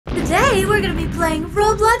Today, we're going to be playing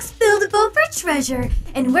Roblox Build a Boat for Treasure,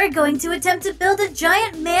 and we're going to attempt to build a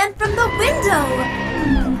giant man from the window.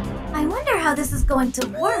 I wonder how this is going to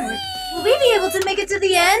work. Will we be able to make it to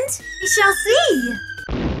the end? We shall see.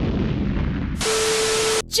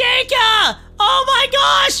 Chica! Oh my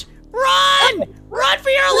gosh! Run! Run for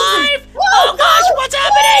your life! Oh gosh, what's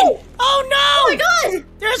happening? Oh no! Oh my god!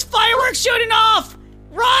 There's fireworks shooting off!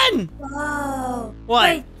 Run! Whoa. What?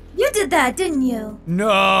 Wait, you did that, didn't you?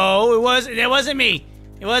 No, it wasn't me.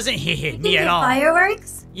 It wasn't me at all.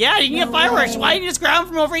 Fireworks? Yeah, you can get fireworks. Why didn't you just grab them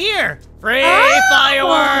from over here? Free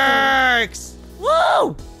fireworks! Woo!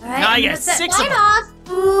 All right, now I get 6 of them. off.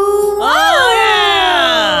 Ooh, Oh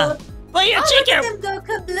yeah! But yeah, Chica, look at them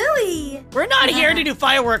go kablooey. we're not here to do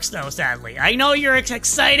fireworks though, sadly. I know you're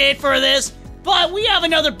excited for this, but we have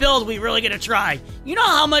another build we really gonna try. You know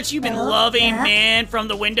how much you've been loving Man from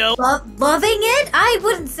the Window? Loving it? I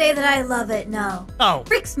wouldn't say that I love it, no. Oh.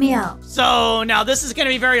 Freaks me out. So now this is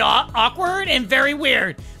gonna be very awkward and very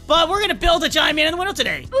weird. But we're gonna build a giant man in the window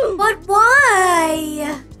today. But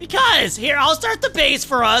why? Because, here, I'll start the base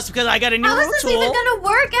for us because I got a new tool. How is this even gonna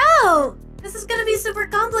work out? This is gonna be super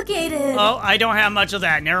complicated. Oh, I don't have much of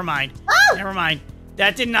that. Never mind. Oh! Never mind.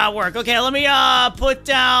 That did not work. Okay, let me put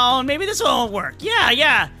down. Maybe this one won't work.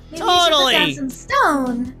 Yeah, Maybe totally. You should put down some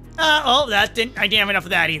stone. That didn't. I didn't have enough of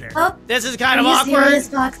that either. Oh, this is kind of Are you awkward. serious,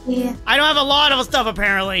 Foxy? I don't have a lot of stuff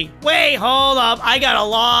apparently. Wait, hold up. I got a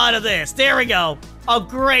lot of this. There we go. A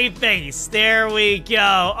great base. There we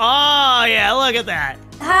go. Oh yeah, look at that.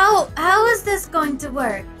 How is this going to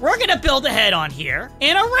work? We're gonna build a head on here,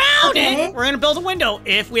 and around Okay. it, we're gonna build a window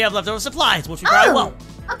if we have leftover supplies, which we probably won't.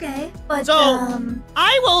 Okay, but So,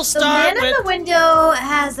 I will start the man in the window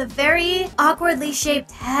has a very awkwardly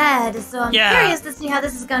shaped head, so I'm curious to see how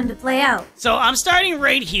this is going to play out. So I'm starting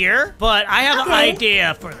right here, but I have an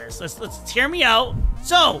idea for this. Let's hear me out.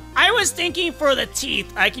 So I was thinking for the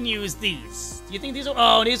teeth, I can use these. Do you think these will?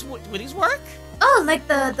 Oh, would these work? Oh, like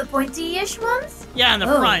the pointy-ish ones? Yeah, in the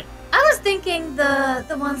front. I was thinking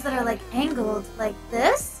the ones that are like angled, like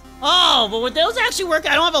this. Oh, but would those actually work?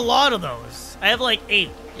 I don't have a lot of those. I have like 8.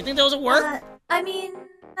 You think those will work? I mean,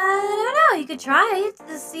 I don't know. You could try it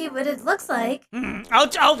to see what it looks like.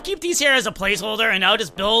 I'll keep these here as a placeholder, and I'll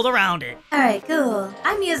just build around it. All right, cool.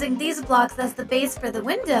 I'm using these blocks as the base for the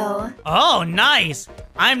window. Oh, nice.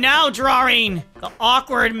 I'm now drawing the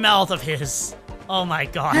awkward mouth of his. Oh my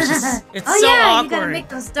gosh, it's so awkward. You gotta make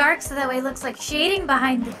those dark so that way it looks like shading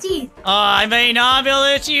behind the teeth. I may not be able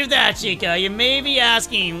to achieve that, Chica. You may be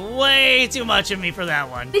asking way too much of me for that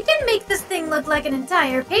one. We can make this thing look like an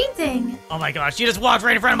entire painting. Oh my gosh, you just walked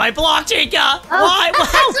right in front of my block, Chica! Oh, Why?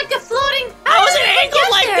 It's like a floating... How is it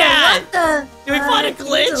angled like that? What the... Did we find a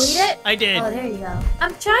glitch? Did you delete it? I did. Oh, there you go.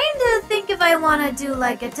 I'm trying to think if I want to do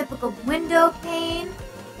like a typical window pane.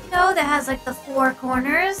 That has like the 4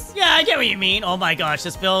 corners. Yeah, I get what you mean. Oh my gosh,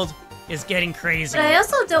 this build is getting crazy. But I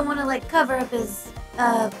also don't want to like cover up his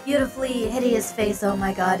beautifully hideous face. Oh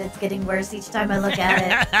my god, it's getting worse each time I look at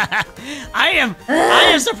it. I am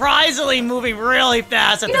surprisingly moving really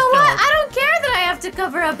fast at this build. You know what? I don't care that I have to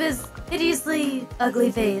cover up his hideously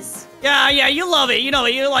ugly face. Yeah, you love it. You know,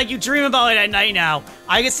 you dream about it at night now.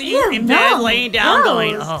 I can see you in bed laying down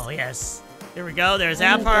going, oh yes. Here we go, there's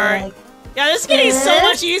that part. Yeah, this is getting so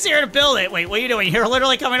much easier to build it. Wait, what are you doing? You're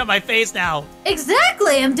literally coming up my face now.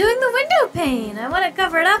 Exactly, I'm doing the window pane. I want to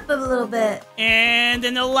cover it up a little bit. And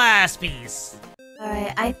then the last piece.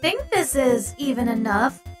 Alright, I think this is even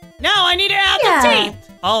enough. No, I need to add the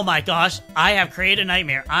teeth. Oh my gosh, I have created a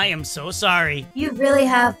nightmare. I am so sorry. You really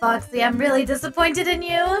have, Foxy. I'm really disappointed in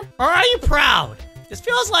you. Or are you proud? This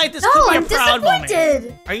feels like this could be a proud disappointed.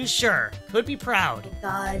 moment. Are you sure? Could be proud.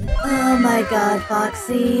 Oh my god,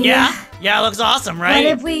 Foxy. Yeah, it looks awesome,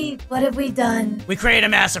 right? What have we done? We created a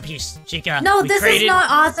masterpiece, Chica. No, this is not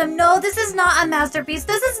awesome. No, this is not a masterpiece.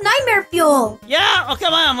 This is nightmare fuel. Yeah, oh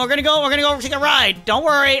come on, we're gonna go take a ride. Don't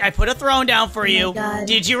worry, I put a throne down for you. God.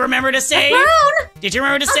 Did you remember to save? A throne? Did you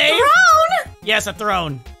remember to save? A throne? Yes, a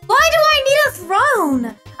throne. Why do I need a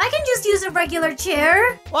throne? I can just use a regular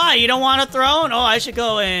chair. Why, you don't want a throne? Oh, I should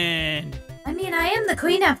go in. I mean, I am the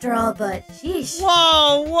queen after all, but sheesh.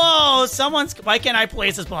 Whoa, why can't I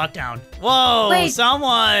place this block down? Whoa, Wait.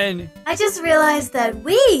 Someone. I just realized that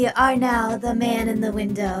we are now the man in the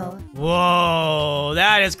window. Whoa,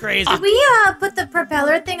 that is crazy. Did we put the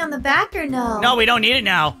propeller thing on the back or no? No, we don't need it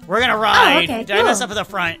now. We're gonna ride. Oh, okay, Did I mess up at the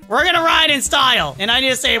front? We're gonna ride in style, and I need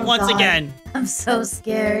to save once again. I'm so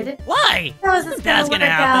scared. Why? How is this That's gonna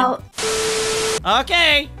happen.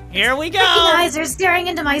 Okay, here we go. Freaking eyes are staring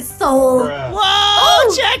into my soul.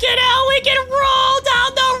 Whoa, check it out. We can roll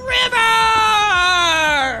down the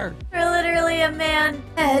river. We're literally basically a man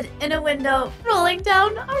head in a window rolling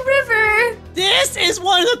down a river. This is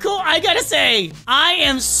one of the cool. I gotta say, I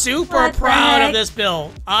am super proud of this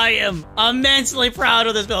build. I am immensely proud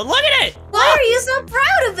of this build. Look at it. Why are you so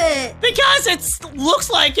proud of it? Because it looks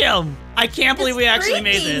like him. I can't believe we actually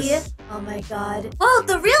made this. Oh my god. Well,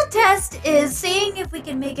 the real test is seeing if we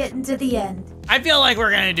can make it into the end. I feel like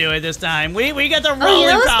we're gonna do it this time. We got the rolling you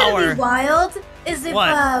know what's power. gonna be wild? Is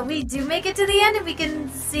if we do make it to the end and we can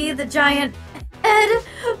see the giant head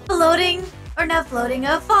floating, or not floating,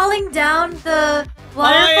 falling down the waterfall.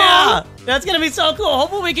 Oh yeah, that's gonna be so cool.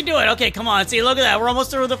 Hopefully we can do it. Okay, come on. See, look at that. We're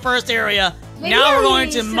almost through the first area. Now we're going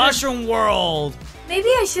to Mushroom World. Maybe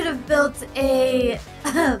I should have built a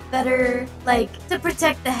better, like, to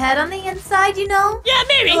protect the head on the inside, you know? Yeah,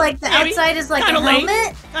 maybe. So, like, the outside is like a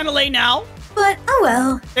helmet. Kind of late now. But, oh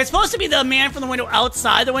well. It's supposed to be the man from the window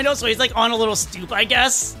outside the window, so he's, like, on a little stoop, I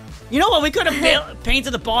guess. You know what? We could have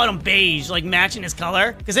painted the bottom beige, like, matching his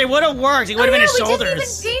color. Because it would have worked. It would have been his shoulders. We didn't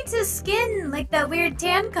even paint his skin, like, that weird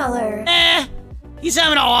tan color. He's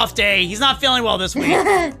having an off day. He's not feeling well this week.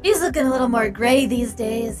 He's looking a little more gray these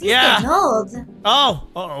days. He's getting old. Oh,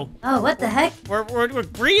 uh-oh. Oh, what the heck? We're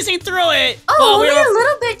breezing through it. Oh, only a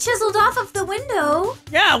little bit chiseled off of the window.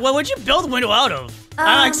 Yeah, what would you build the window out of?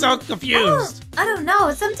 I'm like so confused. I don't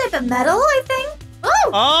know. Some type of metal, I think.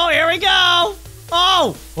 Oh! Oh, here we go.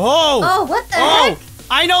 Oh! Oh, what the heck?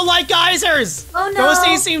 I don't like geysers. Oh, no. Those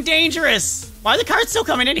things seem dangerous. Why are the carts still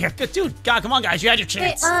coming in here? Dude, God, come on, guys. You had your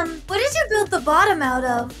chance. Wait, what did you build the bottom out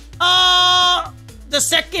of? The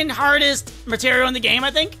second hardest material in the game,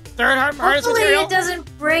 I think. Third hardest Hopefully material. It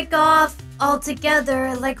doesn't break off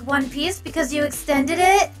altogether like one piece because you extended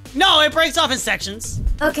it. No, it breaks off in sections.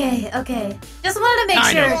 Okay. Just wanted to make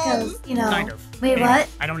sure because, you know. Kind of. Wait, what?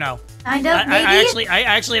 I don't know. Kind of, maybe? I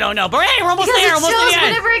actually don't know. But hey, we're almost there. Because Almost it shows to the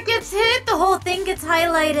end. whenever it gets hit, the whole thing gets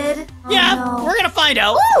highlighted. Oh, yeah, no. we're gonna find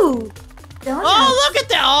out. Ooh! Donuts. Oh, look at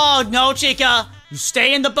that! Oh, no, Chica. You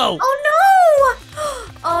stay in the boat. Oh, no!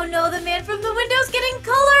 Oh, no, the man from the window's getting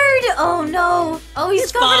colored! Oh, no. Oh,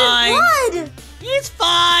 he's covered in blood! He's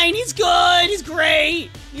fine. He's good. He's great.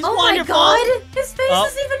 He's wonderful. Oh, my God. His face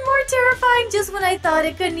is even more terrifying just when I thought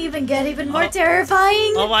it couldn't even get even more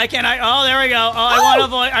terrifying. Oh, why can't I? Oh, there we go. Oh,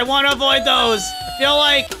 I want to avoid those. I feel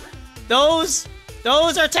like those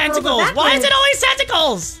are tentacles. Why is it always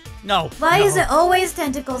tentacles? No. Why is it always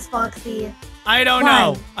tentacles, Foxy? I don't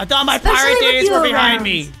know. I thought my pirate days were behind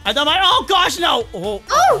me. I thought oh gosh, no.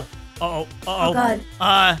 Oh God.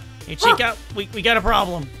 Hey Chica, we got a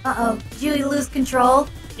problem. Did you lose control?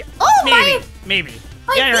 Yeah. Oh, maybe.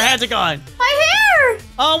 Yeah, your heads are gone. My hair!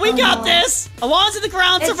 Oh, we got this. As long as the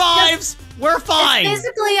ground survives, we're fine. It's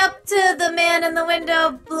basically up to the man in the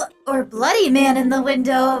window, or bloody man in the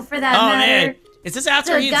window, for that matter. Man. Is this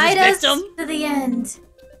after he's his victim? Us to the end.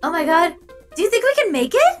 Oh my God. Do you think we can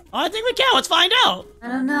make it? Oh, I think we can. Let's find out. I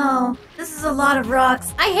don't know. This is a lot of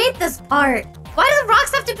rocks. I hate this part. Why do the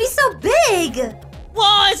rocks have to be so big?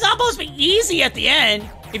 Well, it's not supposed to be easy at the end.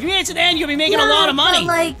 If you made it to the end, you'll be making a lot of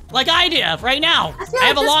money. Like I did right now. I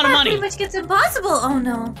have a lot of money. Pretty much gets impossible. Oh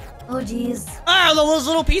no. Oh geez. Oh, those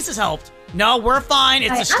little pieces helped. No, we're fine.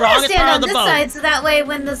 It's the strongest part of the boat. I'm gonna stand on this side so that way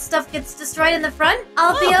when the stuff gets destroyed in the front,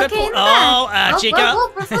 I'll be okay in the back. Chica.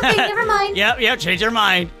 We're flipping. Never mind. Yep. Change your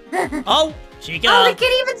mind. Oh, Chica. Oh, I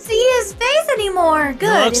can't even see his face anymore.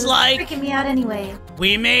 Good. Looks like freaking me out anyway.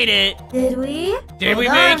 We made it. Did we? Did we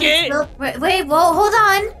make it? Wait, whoa, hold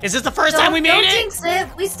on. Is this the first time we made it? Don't jinx it.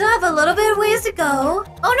 We still have a little bit of ways to go.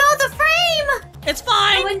 Oh no, the frame! It's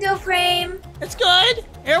fine. The window frame. It's good.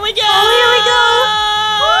 Here we go. Oh, here we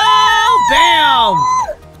go. go. Bam.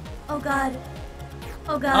 Oh God.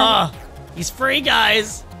 Oh God. He's free,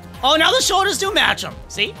 guys. Oh, now the shoulders do match him.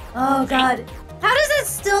 See? Oh God. How does it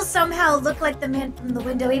still somehow look like the man from the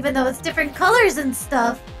window, even though it's different colors and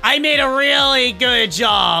stuff? I made a really good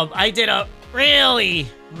job. I did a really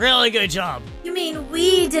good job. You mean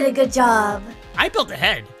we did a good job? I built the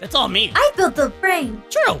head. That's all me. I built the frame.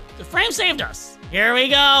 True. The frame saved us. Here we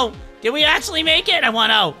go. Did we actually make it? I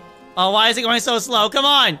want out. Oh, why is it going so slow? Come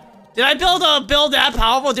on. Did I build a build that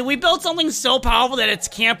powerful? Did we build something so powerful that it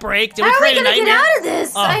can't break? Did we create a nightmare? How are we gonna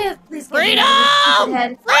get out of this? Freedom!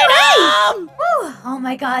 Freedom! Oh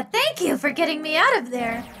my God! Thank you for getting me out of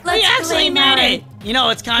there. We actually made it. You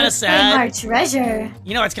know, it's kind of sad. Our treasure.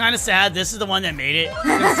 You know, it's kind of sad. This is the one that made it.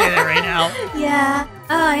 I'm gonna say that right now. Yeah.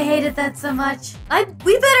 Oh, I hated that so much.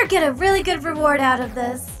 We better get a really good reward out of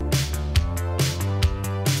this.